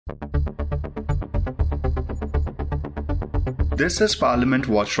This is Parliament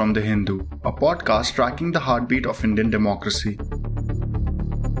Watch from The Hindu, a podcast tracking the heartbeat of Indian democracy.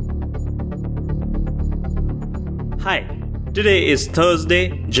 Hi, today is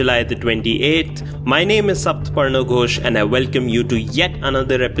Thursday, July the 28th. My name is Saptaparna Ghosh and I welcome you to yet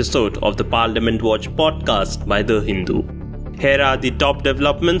another episode of the Parliament Watch podcast by The Hindu. Here are the top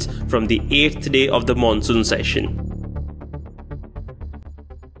developments from the 8th day of the Monsoon Session.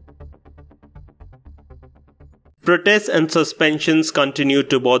 Protests and suspensions continue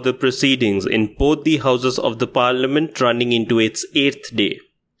to bother proceedings in both the houses of the parliament running into its 8th day.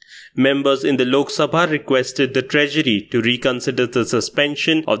 Members in the Lok Sabha requested the Treasury to reconsider the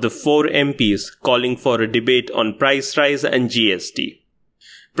suspension of the 4 MPs, calling for a debate on price rise and GST.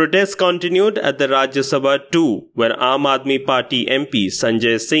 Protests continued at the Rajya Sabha too, where Aam Aadmi Party MP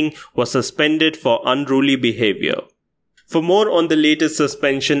Sanjay Singh was suspended for unruly behaviour. For more on the latest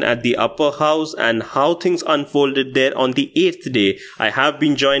suspension at the upper house and how things unfolded there on the 8th day, I have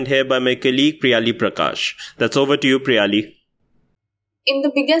been joined here by my colleague Priyali Prakash. That's over to you, Priyali. In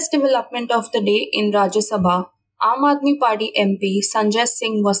the biggest development of the day in Rajya Sabha, Aam Aadmi Party MP Sanjay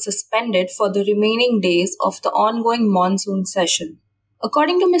Singh was suspended for the remaining days of the ongoing monsoon session.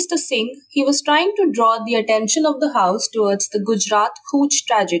 According to Mr. Singh, he was trying to draw the attention of the House towards the Gujarat Hooch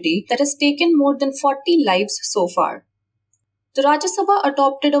tragedy that has taken more than 40 lives so far. The Rajya Sabha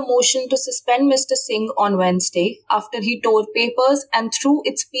adopted a motion to suspend Mr. Singh on Wednesday after he tore papers and threw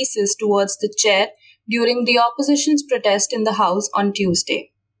its pieces towards the chair during the opposition's protest in the House on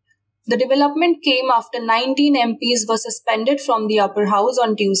Tuesday. The development came after 19 MPs were suspended from the upper house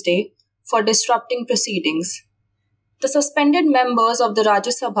on Tuesday for disrupting proceedings. The suspended members of the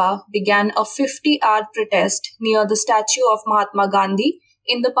Rajya Sabha began a 50-hour protest near the statue of Mahatma Gandhi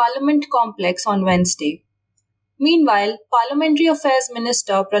in the Parliament complex on Wednesday. Meanwhile, Parliamentary Affairs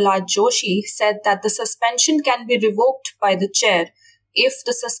Minister Prahlad Joshi said that the suspension can be revoked by the chair if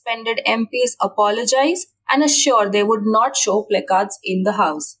the suspended MPs apologize and assure they would not show placards in the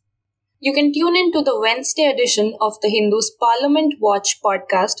House. You can tune in to the Wednesday edition of The Hindu's Parliament Watch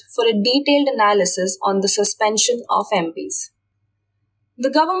podcast for a detailed analysis on the suspension of MPs. The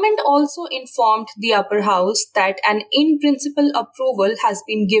government also informed the upper house that an in-principle approval has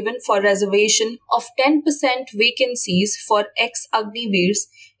been given for reservation of 10% vacancies for ex-Agniveers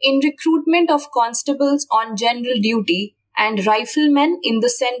in recruitment of constables on general duty and riflemen in the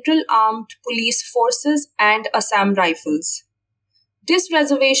Central Armed Police Forces and Assam Rifles. This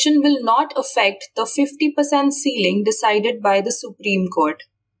reservation will not affect the 50% ceiling decided by the Supreme Court.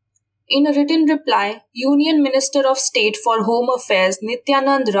 In a written reply, Union Minister of State for Home Affairs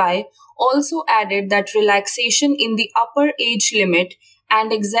Nityanand Rai also added that relaxation in the upper age limit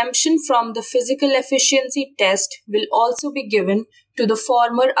and exemption from the physical efficiency test will also be given to the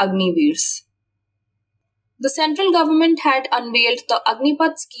former Agniveers. The central government had unveiled the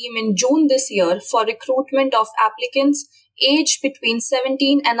Agnipath scheme in June this year for recruitment of applicants aged between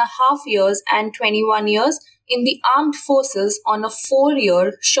 17.5 years and 21 years in the armed forces on a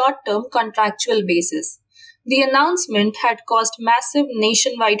 4-year short-term contractual basis. The announcement had caused massive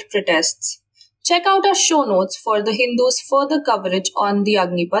nationwide protests. Check out our show notes for The Hindu's further coverage on the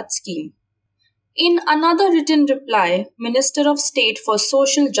Agnipath scheme. In another written reply, Minister of State for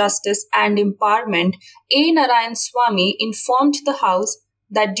Social Justice and Empowerment A. Narayan Swamy informed the House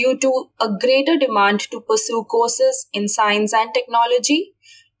that due to a greater demand to pursue courses in science and technology,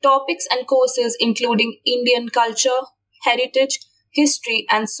 topics and courses including Indian culture, heritage, history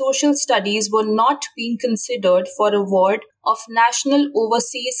and social studies were not being considered for award of National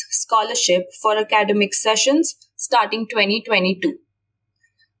Overseas Scholarship for academic sessions starting 2022.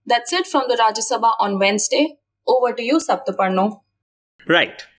 That's it from the Rajya Sabha on Wednesday. Over to you, Saptaparno.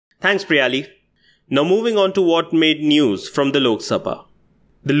 Right. Thanks, Priyali. Now moving on to what made news from the Lok Sabha.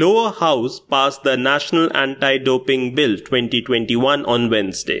 The lower house passed the National Anti-Doping Bill 2021 on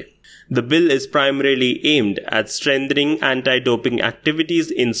Wednesday. The bill is primarily aimed at strengthening anti-doping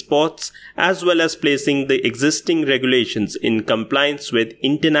activities in sports as well as placing the existing regulations in compliance with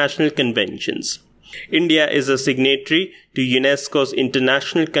international conventions. India is a signatory to UNESCO's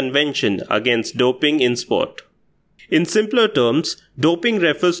International Convention Against Doping in Sport. In simpler terms, doping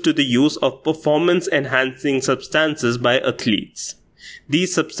refers to the use of performance-enhancing substances by athletes.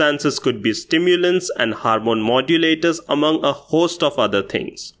 These substances could be stimulants and hormone modulators among a host of other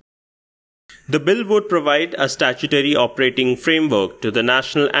things. The bill would provide a statutory operating framework to the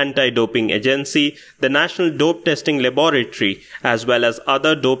National Anti-Doping Agency, the National Dope Testing Laboratory, as well as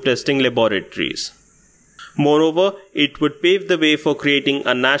other dope testing laboratories. Moreover, it would pave the way for creating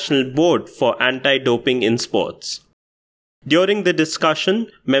a national board for anti-doping in sports. During the discussion,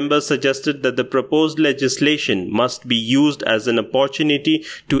 members suggested that the proposed legislation must be used as an opportunity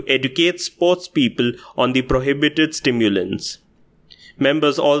to educate sports people on the prohibited stimulants.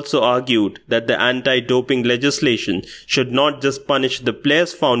 Members also argued that the anti-doping legislation should not just punish the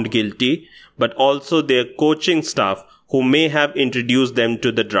players found guilty, but also their coaching staff who may have introduced them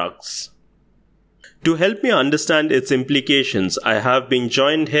to the drugs. To help me understand its implications, I have been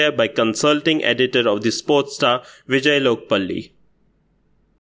joined here by consulting editor of the Sports Star, Vijay Lokpalli.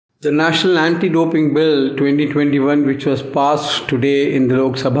 The National Anti-Doping Bill 2021, which was passed today in the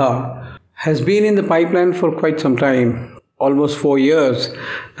Lok Sabha, has been in the pipeline for quite some time, almost 4 years,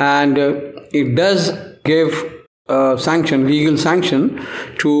 and it does give legal sanction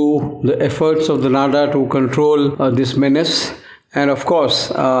to the efforts of the NADA to control this menace. And of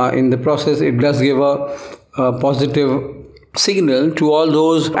course, in the process, it does give a positive signal to all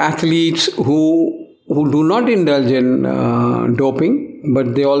those athletes who do not indulge in doping,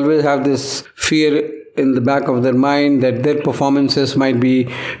 but they always have this fear in the back of their mind that their performances might be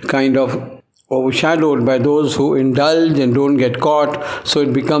kind of overshadowed by those who indulge and don't get caught, so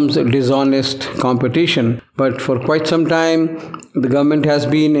it becomes a dishonest competition. But for quite some time, the government has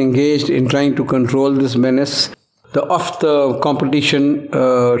been engaged in trying to control this menace. The off-the-competition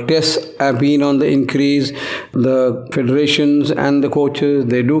tests have been on the increase. The federations and the coaches,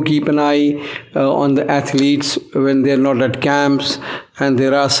 they do keep an eye on the athletes when they're not at camps. And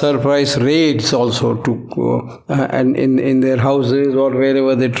there are surprise raids also to and in their houses or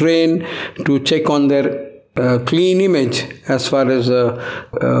wherever they train to check on their clean image as far as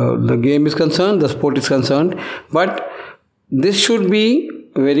the game is concerned, the sport is concerned. But this should be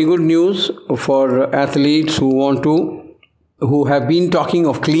very good news for athletes who have been talking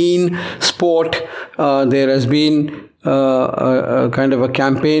of clean sport. There has been a kind of a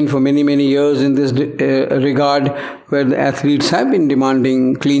campaign for many years in this regard, where the athletes have been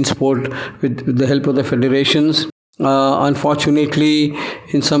demanding clean sport with the help of the federations. Unfortunately,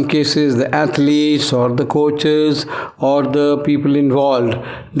 in some cases, the athletes or the coaches or the people involved,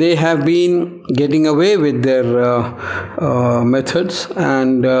 they have been getting away with their methods,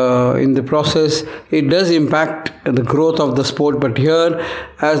 and in the process, it does impact the growth of the sport. But here,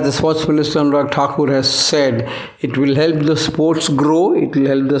 as the Sports Minister Anurag Thakur has said, it will help the sports grow, it will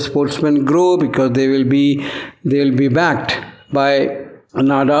help the sportsmen grow, because they will be backed by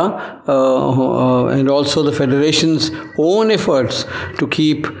NADA and also the federation's own efforts to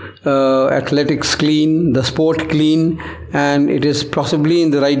keep athletics clean, the sport clean, and it is possibly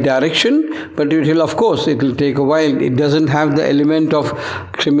in the right direction, but it will take a while. It doesn't have the element of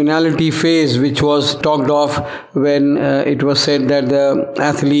criminality phase which was talked of when it was said that the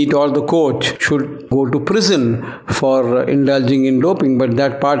athlete or the coach should go to prison for indulging in doping, but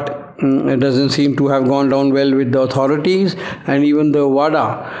that part it doesn't seem to have gone down well with the authorities, and even the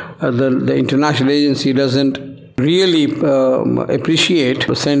WADA, the international agency, doesn't really appreciate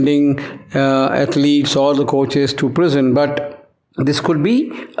sending athletes or the coaches to prison. But this could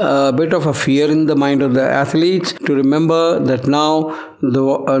be a bit of a fear in the mind of the athletes to remember that now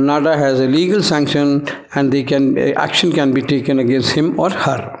the NADA has a legal sanction and action can be taken against him or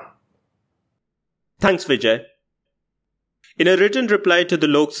her. Thanks, Vijay. In a written reply to the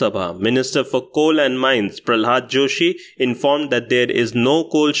Lok Sabha, Minister for Coal and Mines Prahlad Joshi informed that there is no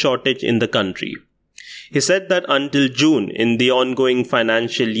coal shortage in the country. He said that until June in the ongoing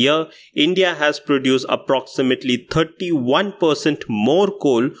financial year, India has produced approximately 31% more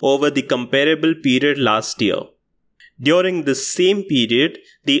coal over the comparable period last year. During the same period,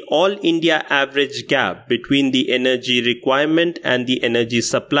 the all India average gap between the energy requirement and the energy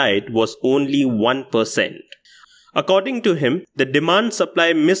supplied was only 1%. According to him, the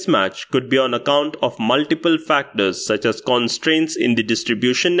demand-supply mismatch could be on account of multiple factors such as constraints in the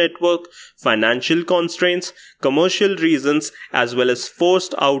distribution network, financial constraints, commercial reasons, as well as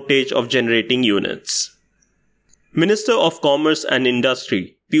forced outage of generating units. Minister of Commerce and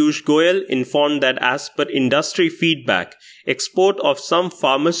Industry Piyush Goyal informed that as per industry feedback, export of some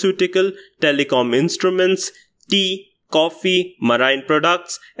pharmaceutical, telecom instruments, tea, coffee, marine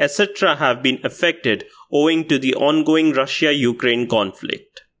products, etc. have been affected owing to the ongoing Russia-Ukraine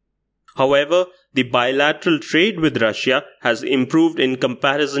conflict. However, the bilateral trade with Russia has improved in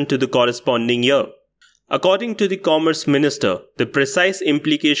comparison to the corresponding year. According to the Commerce Minister, the precise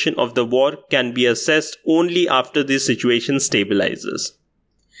implication of the war can be assessed only after the situation stabilizes.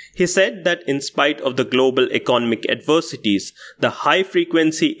 He said that in spite of the global economic adversities, the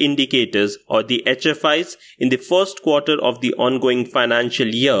high-frequency indicators or the HFIs in the first quarter of the ongoing financial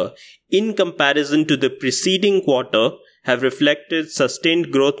year in comparison to the preceding quarter have reflected sustained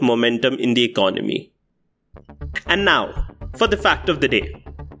growth momentum in the economy. And now, for the fact of the day.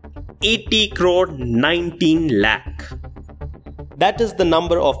 80 crore 19 lakh. That is the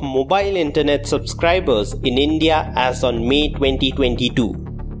number of mobile internet subscribers in India as on May 2022.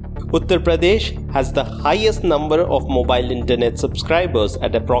 Uttar Pradesh has the highest number of mobile internet subscribers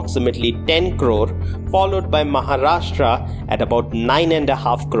at approximately 10 crore, followed by Maharashtra at about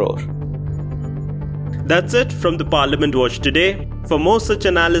 9.5 crore. That's it from the Parliament Watch today. For more such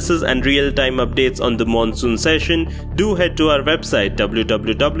analysis and real-time updates on the monsoon session, do head to our website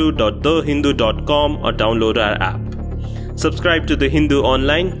www.thehindu.com or download our app. Subscribe to The Hindu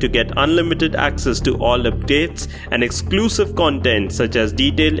online to get unlimited access to all updates and exclusive content such as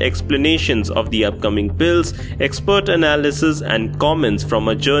detailed explanations of the upcoming bills, expert analysis and comments from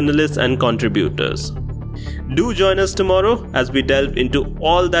our journalists and contributors. Do join us tomorrow as we delve into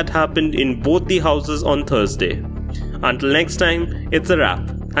all that happened in both the houses on Thursday. Until next time, it's a wrap.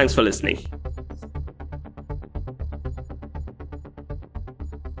 Thanks for listening.